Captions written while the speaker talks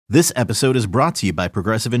This episode is brought to you by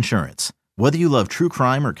Progressive Insurance. Whether you love true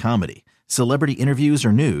crime or comedy, celebrity interviews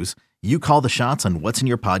or news, you call the shots on what's in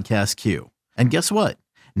your podcast queue. And guess what?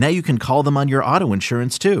 Now you can call them on your auto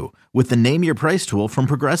insurance too with the Name Your Price tool from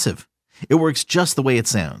Progressive. It works just the way it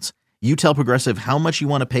sounds. You tell Progressive how much you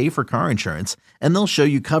want to pay for car insurance, and they'll show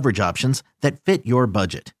you coverage options that fit your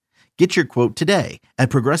budget. Get your quote today at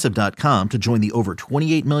Progressive.com to join the over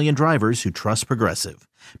 28 million drivers who trust Progressive.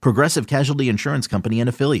 Progressive Casualty Insurance Company and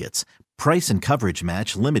Affiliates. Price and coverage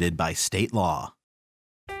match limited by state law.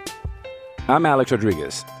 I'm Alex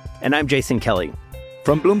Rodriguez. And I'm Jason Kelly.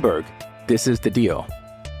 From Bloomberg, this is The Deal.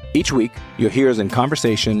 Each week, you'll hear us in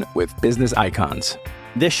conversation with business icons.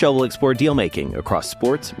 This show will explore deal-making across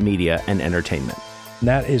sports, media, and entertainment.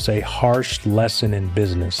 That is a harsh lesson in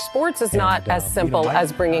business. Sports is not as simple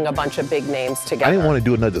as bringing a bunch of big names together. I didn't want to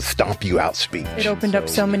do another stomp you out speech. It opened up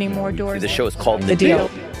so many more doors. The show is called The Deal.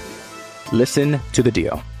 Listen to The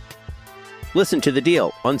Deal. Listen to The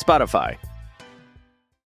Deal on Spotify.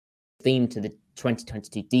 Theme to the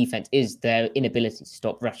 2022 defense is their inability to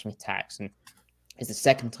stop rushing attacks. And it's the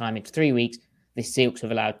second time in 3 weeks the Seahawks have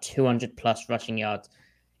allowed 200 plus rushing yards.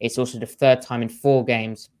 It's also the third time in 4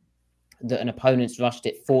 games that an opponent's rushed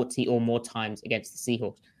it 40 or more times against the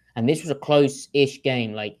Seahawks. And this was a close-ish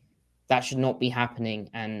game. Like, that should not be happening.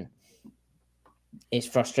 And it's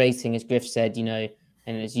frustrating, as Griff said, you know,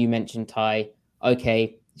 and as you mentioned, Ty,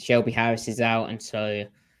 okay, Shelby Harris is out. And so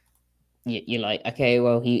you're like, okay,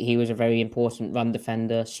 well, he was a very important run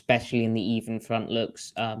defender, especially in the even front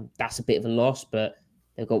looks. That's a bit of a loss, but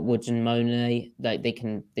they've got Woods and Monet. Like,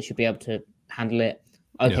 they should be able to handle it.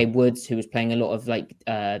 Okay, yeah. Woods, who was playing a lot of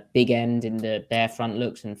big end in the bare front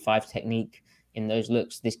looks and 5 technique in those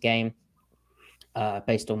looks this game,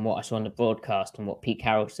 based on what I saw on the broadcast and what Pete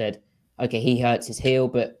Carroll said. Okay, he hurts his heel,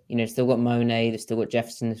 but still got Monet, they've still got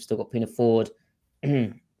Jefferson, they've still got Pina Ford.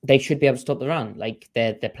 They should be able to stop the run. Like,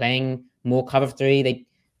 they're playing more cover 3. They,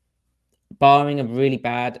 barring a really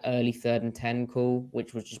bad early 3rd and 10 call,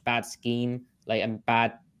 which was just bad scheme, and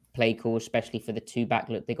bad play call, especially for the 2-back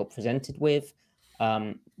look they got presented with.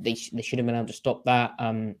 They should have been able to stop that.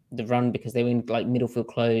 The run, because they were in middle field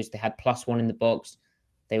close. They had +1 in the box.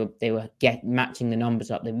 They were matching the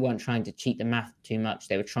numbers up. They weren't trying to cheat the math too much.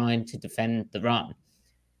 They were trying to defend the run,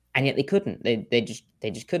 and yet they couldn't. They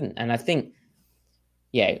just couldn't. And I think,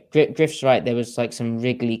 yeah, Griff's right. There was some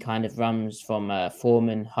wriggly kind of runs from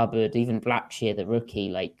Foreman, Hubbard, even Blackshear, the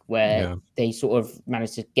rookie, where they sort of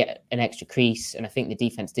managed to get an extra crease. And I think the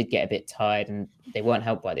defense did get a bit tired, and they weren't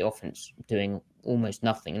helped by the offense doing almost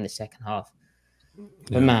nothing in the second half.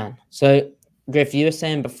 But man, so Griff, you were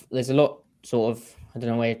saying there's a lot sort of, I don't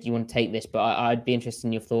know where you want to take this, but I'd be interested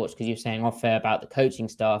in your thoughts, because you're saying off air about the coaching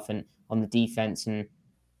staff and on the defense, and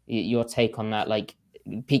your take on that.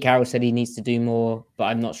 Pete Carroll said he needs to do more, but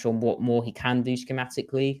I'm not sure what more he can do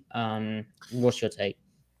schematically. What's your take?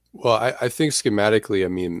 Well, I think schematically, I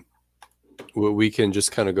mean, we can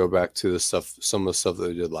just kind of go back to some of the stuff that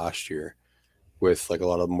they did last year with a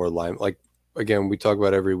lot of more line. Again, we talk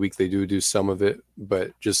about every week, they do some of it,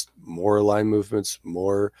 but just more line movements,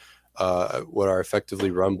 more what are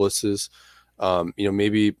effectively run blitzes.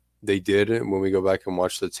 Maybe they did, and when we go back and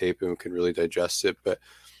watch the tape and we can really digest it, but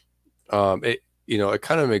it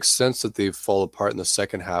kind of makes sense that they fall apart in the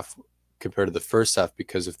second half compared to the first half,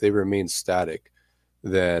 because if they remain static,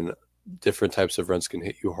 then different types of runs can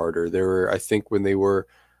hit you harder. I think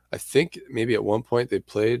maybe at one point they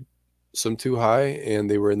played some too high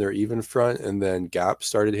and they were in their even front, and then gap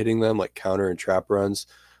started hitting them like counter and trap runs,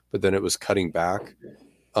 but then it was cutting back.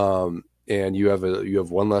 And you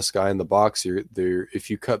have one less guy in the box. If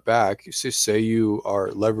you cut back, say you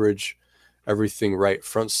are leverage everything right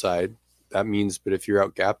front side, that means, but if you're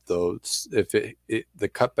out gap though, the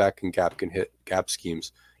cutback and gap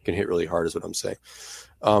schemes can hit really hard, is what I'm saying.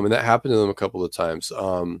 And that happened to them a couple of times.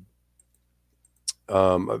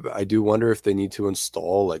 I do wonder if they need to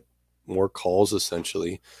install more calls,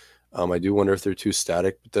 essentially. I do wonder if they're too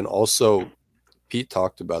static, but then also Pete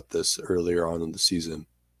talked about this earlier on in the season.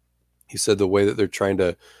 He said the way that they're trying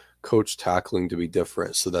to coach tackling to be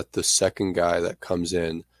different, so that the second guy that comes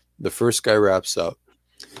in, the first guy wraps up,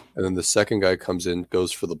 and then the second guy comes in,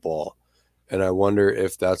 goes for the ball. And I wonder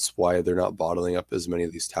if that's why they're not bottling up as many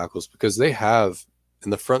of these tackles, because they have, in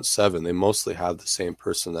the front 7, they mostly have the same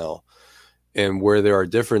personnel. And where there are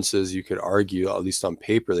differences, you could argue, at least on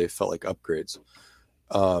paper, they felt like upgrades.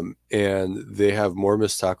 And they have more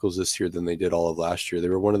missed tackles this year than they did all of last year. They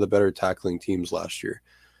were one of the better tackling teams last year.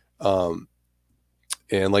 And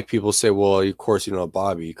like people say, well, of course,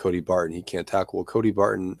 Bobby, Cody Barton, he can't tackle. Well, Cody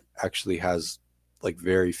Barton actually has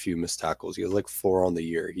very few missed tackles. He has 4 on the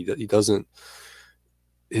year. He doesn't,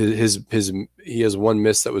 he has one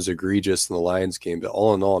miss that was egregious in the Lions game, but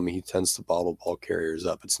all in all, I mean, he tends to bottle ball carriers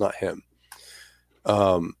up. It's not him.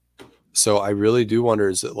 So I really do wonder,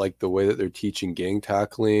 is it like the way that they're teaching gang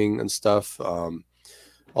tackling and stuff?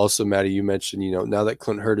 Also, Maddie, you mentioned, now that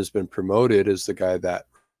Clint Hurd has been promoted as the guy that.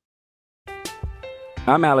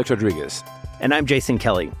 I'm Alex Rodriguez. And I'm Jason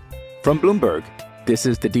Kelly. From Bloomberg, this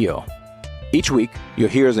is The Deal. Each week, you'll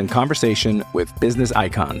hear us in conversation with business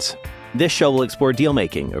icons. This show will explore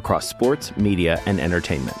deal-making across sports, media, and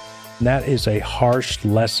entertainment. That is a harsh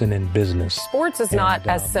lesson in business. Sports is not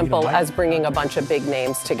as simple as bringing a bunch of big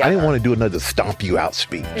names together. I didn't want to do another stomp you out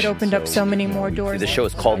speech. It opened up so many more doors. The show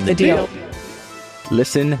is called The Deal.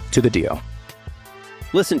 Listen to The Deal.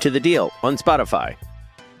 Listen to The Deal on Spotify.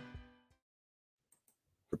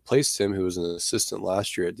 Replaced him, who was an assistant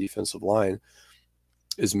last year at defensive line,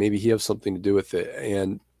 is maybe he has something to do with it.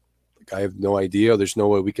 And I have no idea. There's no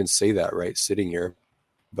way we can say that right sitting here.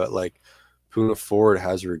 But like Poona Ford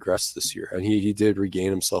has regressed this year, and he did regain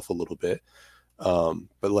himself a little bit.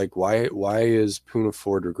 But like, why is Poona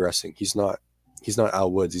Ford regressing? He's not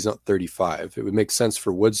Al Woods. He's not 35. It would make sense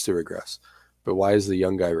for Woods to regress, but why is the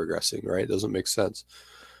young guy regressing? Right? It doesn't make sense.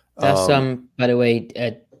 That's by the way,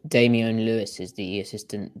 Damian Lewis is the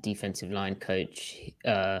assistant defensive line coach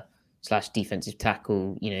 / defensive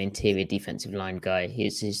tackle, interior defensive line guy.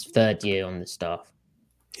 He's his third year on the staff.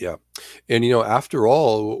 Yeah. And, after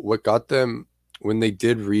all, what got them, when they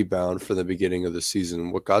did rebound for the beginning of the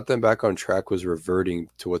season, what got them back on track was reverting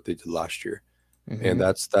to what they did last year. Mm-hmm. And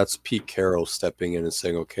that's Pete Carroll stepping in and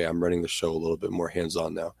saying, okay, I'm running the show a little bit more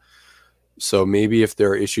hands-on now. So maybe if there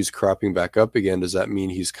are issues cropping back up again, does that mean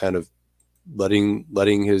he's kind of letting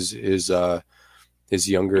his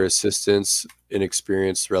younger assistants,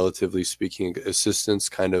 inexperienced, relatively speaking, assistants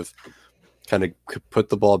kind of put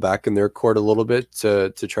the ball back in their court a little bit to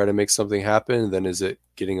try to make something happen? And then is it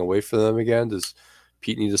getting away from them again? Does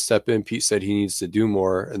Pete need to step in? Pete said he needs to do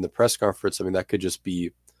more in the press conference. I mean, that could just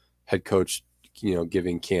be head coach,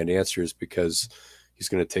 giving canned answers because he's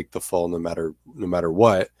going to take the fall no matter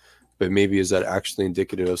what. But maybe is that actually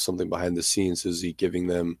indicative of something behind the scenes? Is he giving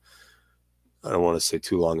them, I don't want to say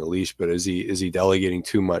too long a leash, but is he delegating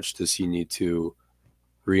too much? Does he need to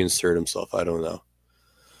reinsert himself? I don't know.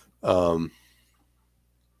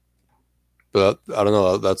 But I don't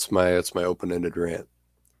know. That's my open-ended rant.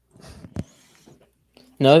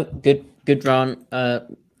 No, good rant.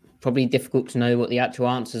 Probably difficult to know what the actual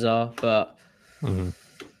answers are, but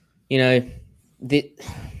the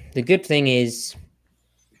good thing is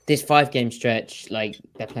this 5-game stretch, like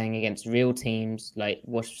they're playing against real teams. Like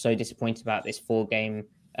what's so disappointing about this 4-game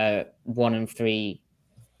 1-3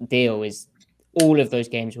 deal is all of those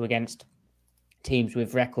games were against teams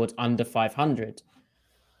with records under 500.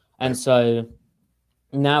 And so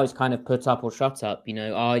now it's kind of put up or shut up.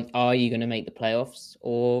 Are you going to make the playoffs,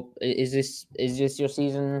 or is this your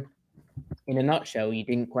season in a nutshell? You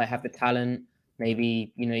didn't quite have the talent.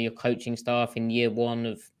 Maybe your coaching staff in year one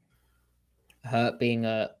of Hurt being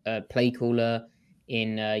a play caller,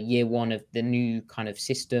 in year one of the new kind of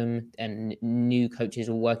system and new coaches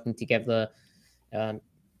all working together.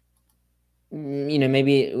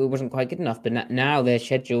 Maybe it wasn't quite good enough, but now their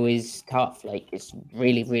schedule is tough. Like it's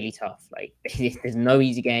really, really tough. Like there's no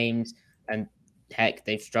easy games, and heck,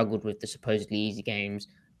 they've struggled with the supposedly easy games.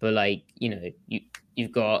 But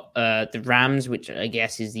you've got the Rams, which I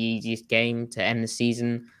guess is the easiest game to end the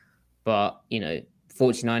season. But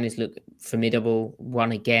 49ers look formidable.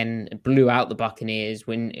 Won again, blew out the Buccaneers.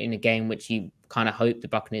 Win in a game which you kind of hoped the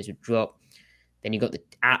Buccaneers would drop. Then you got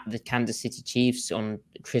the Kansas City Chiefs on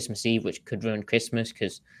Christmas Eve, which could ruin Christmas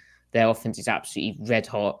because their offense is absolutely red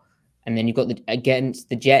hot. And then you got against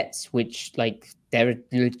the Jets, which they're a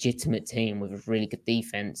legitimate team with a really good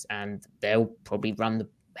defense, and they'll probably run the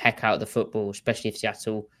heck out of the football, especially if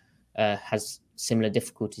Seattle has similar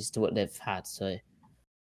difficulties to what they've had. So